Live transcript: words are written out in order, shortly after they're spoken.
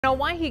An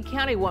Owyhee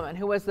County woman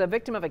who was the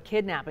victim of a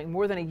kidnapping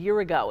more than a year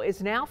ago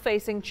is now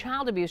facing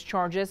child abuse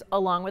charges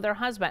along with her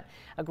husband.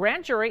 A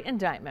grand jury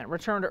indictment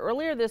returned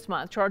earlier this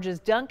month charges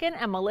Duncan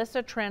and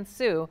Melissa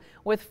Transue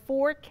with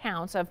 4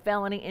 counts of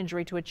felony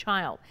injury to a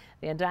child.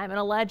 The indictment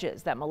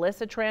alleges that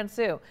Melissa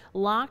Transue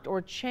locked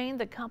or chained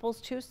the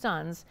couple's 2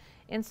 sons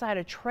inside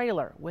a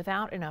trailer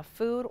without enough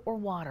food or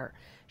water.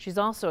 She's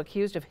also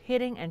accused of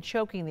hitting and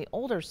choking the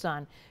older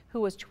son,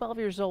 who was 12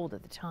 years old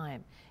at the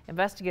time.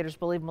 Investigators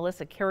believe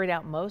Melissa carried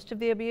out most of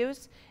the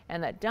abuse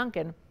and that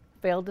Duncan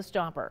failed to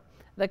stop her.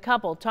 The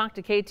couple talked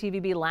to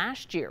KTVB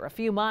last year, a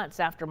few months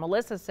after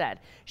Melissa said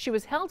she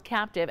was held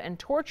captive and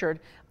tortured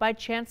by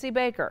Chancey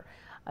Baker,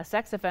 a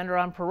sex offender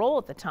on parole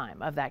at the time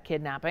of that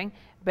kidnapping.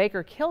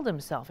 Baker killed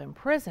himself in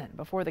prison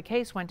before the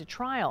case went to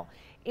trial.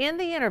 In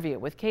the interview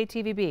with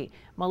KTVB,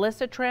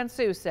 Melissa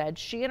Transue said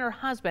she and her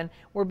husband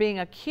were being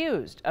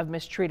accused of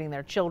mistreating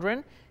their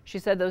children. She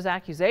said those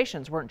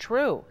accusations weren't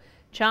true.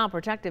 Child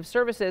Protective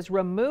Services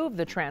removed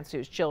the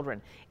Transue's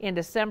children in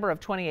December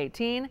of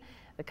 2018.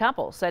 The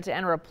couple set to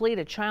enter a plea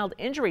to child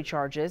injury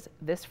charges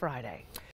this Friday.